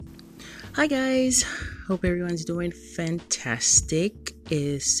Hi guys, hope everyone's doing fantastic.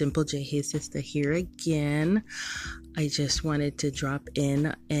 Is Simple J, his sister, here again. I just wanted to drop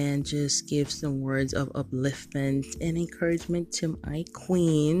in and just give some words of upliftment and encouragement to my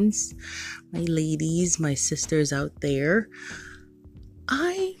queens, my ladies, my sisters out there.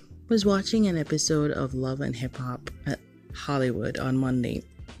 I was watching an episode of Love and Hip Hop at Hollywood on Monday.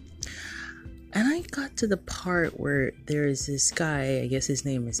 And I got to the part where there is this guy, I guess his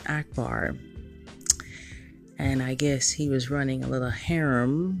name is Akbar. And I guess he was running a little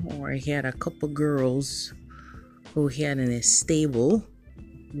harem, or he had a couple girls who he had in his stable.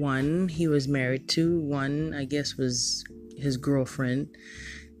 One he was married to, one I guess was his girlfriend.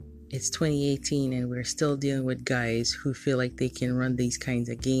 It's 2018 and we're still dealing with guys who feel like they can run these kinds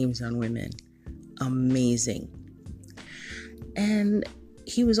of games on women. Amazing. And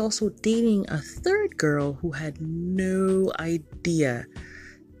he was also dating a third girl who had no idea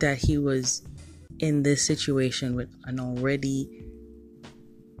that he was in this situation with an already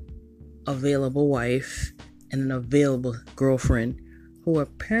available wife and an available girlfriend who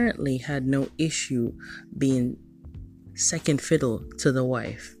apparently had no issue being second fiddle to the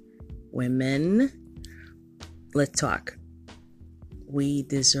wife. Women, let's talk. We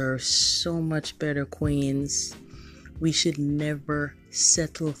deserve so much better, queens. We should never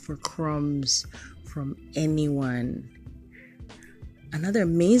settle for crumbs from anyone. Another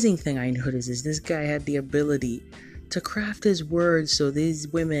amazing thing I noticed is this guy had the ability to craft his words so these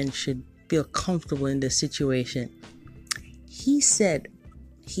women should feel comfortable in this situation. He said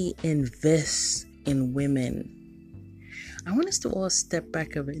he invests in women. I want us to all step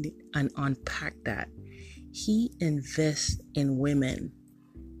back a bit and unpack that. He invests in women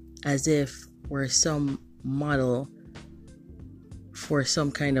as if we're some model for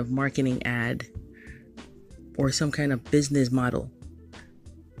some kind of marketing ad or some kind of business model.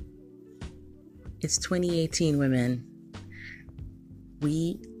 It's 2018, women.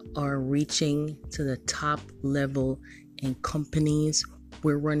 We are reaching to the top level in companies.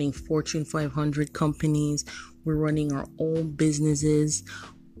 We're running Fortune 500 companies. We're running our own businesses.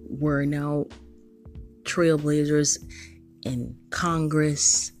 We're now trailblazers in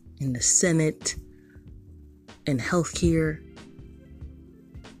Congress, in the Senate, in healthcare.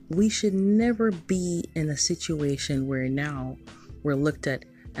 We should never be in a situation where now we're looked at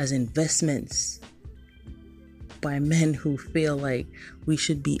as investments by men who feel like we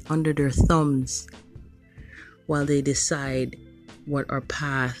should be under their thumbs while they decide what our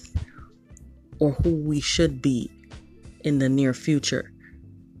path or who we should be in the near future.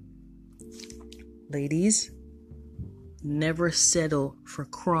 Ladies, never settle for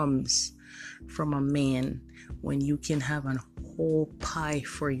crumbs from a man when you can have a whole pie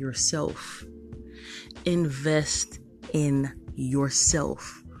for yourself. Invest in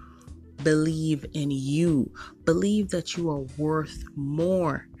yourself. Believe in you. Believe that you are worth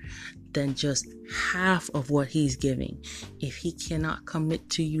more than just half of what he's giving. If he cannot commit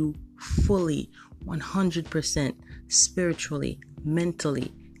to you fully, 100%, spiritually,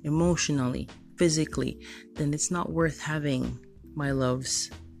 mentally, emotionally, physically, then it's not worth having, my loves.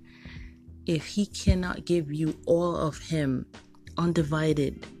 If he cannot give you all of him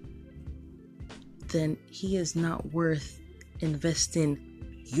undivided, then he is not worth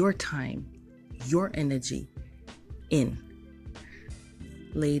investing your time, your energy in.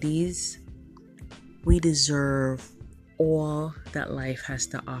 Ladies, we deserve all that life has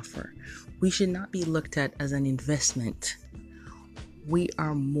to offer. We should not be looked at as an investment. We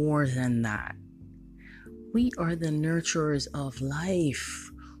are more than that. We are the nurturers of life.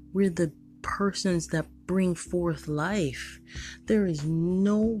 We're the persons that bring forth life. There is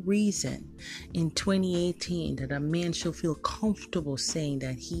no reason in 2018 that a man should feel comfortable saying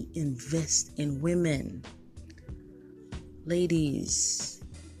that he invests in women. Ladies,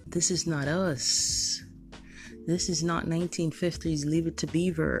 this is not us. This is not 1950s Leave It to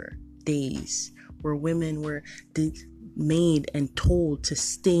Beaver days where women were made and told to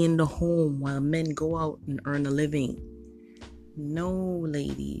stay in the home while men go out and earn a living. No,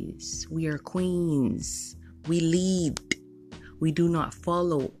 ladies, we are queens. We lead. We do not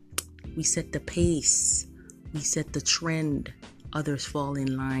follow. We set the pace. We set the trend. Others fall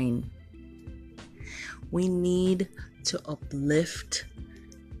in line. We need to uplift,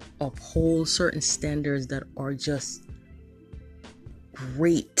 uphold certain standards that are just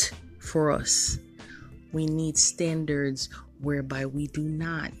great for us. We need standards whereby we do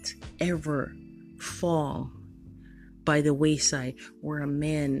not ever fall by the wayside, where a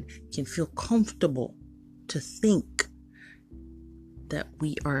man can feel comfortable to think that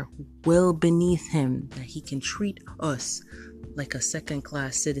we are well beneath him, that he can treat us like a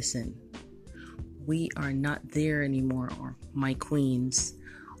second-class citizen. We are not there anymore, or my queens.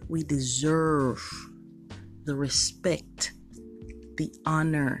 We deserve the respect, the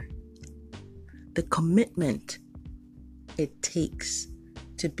honor, the commitment it takes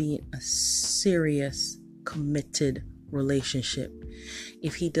to be in a serious, committed relationship.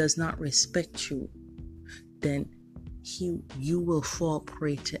 If he does not respect you, then you will fall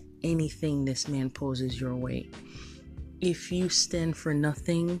prey to anything this man poses your way. If you stand for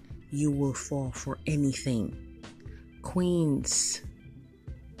nothing, you will fall for anything. Queens,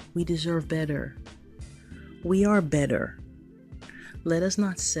 we deserve better. We are better. Let us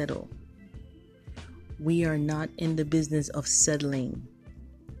not settle. We are not in the business of settling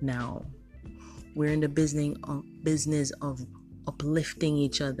now. We're in the business of uplifting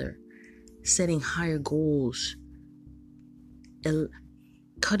each other, setting higher goals,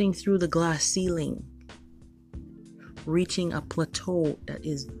 cutting through the glass ceiling, reaching a plateau that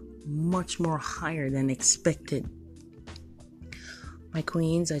is much more higher than expected. My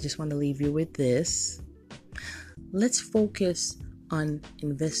queens, I just want to leave you with this. Let's focus on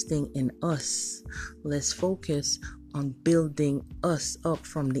investing in us. Let's focus on building us up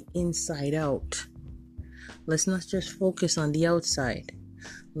from the inside out. Let's not just focus on the outside.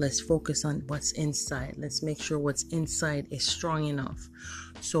 Let's focus on what's inside. Let's make sure what's inside is strong enough.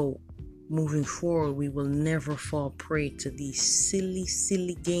 So moving forward, we will never fall prey to these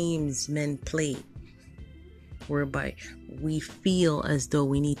silly games men play, whereby we feel as though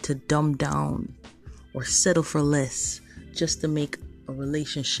we need to dumb down or settle for less just to make a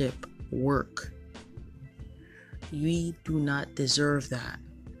relationship work. We do not deserve that.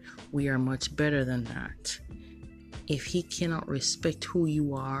 We are much better than that. If he cannot respect who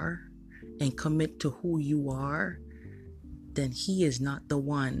you are and commit to who you are, then he is not the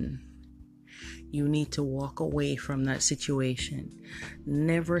one. You need to walk away from that situation.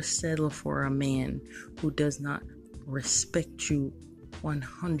 Never settle for a man who does not respect you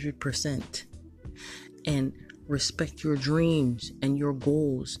 100% and respect your dreams and your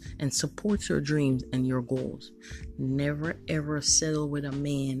goals and supports your dreams and your goals. Never ever settle with a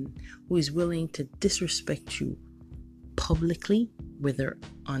man who is willing to disrespect you publicly, whether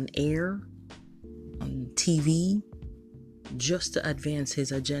on air, on TV, just to advance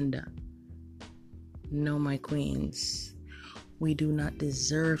his agenda. No, my queens, we do not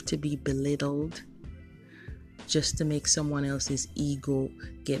deserve to be belittled just to make someone else's ego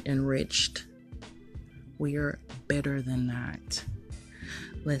get enriched. We are better than that.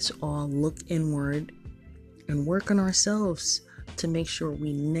 Let's all look inward and work on ourselves to make sure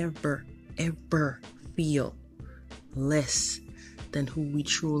we never, ever feel less than who we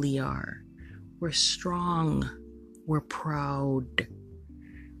truly are. We're strong. We're proud.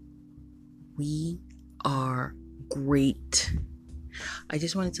 We are great. I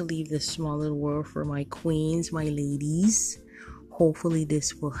just wanted to leave this small little word for my queens, my ladies. Hopefully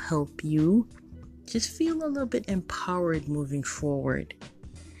this will help you just feel a little bit empowered moving forward.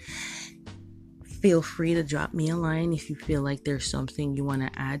 Feel free to drop me a line if you feel like there's something you want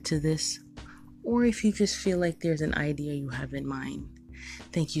to add to this, or if you just feel like there's an idea you have in mind.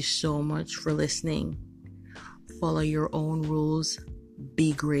 Thank you so much for listening. Follow your own rules.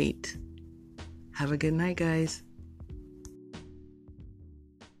 Be great. Have a good night, guys.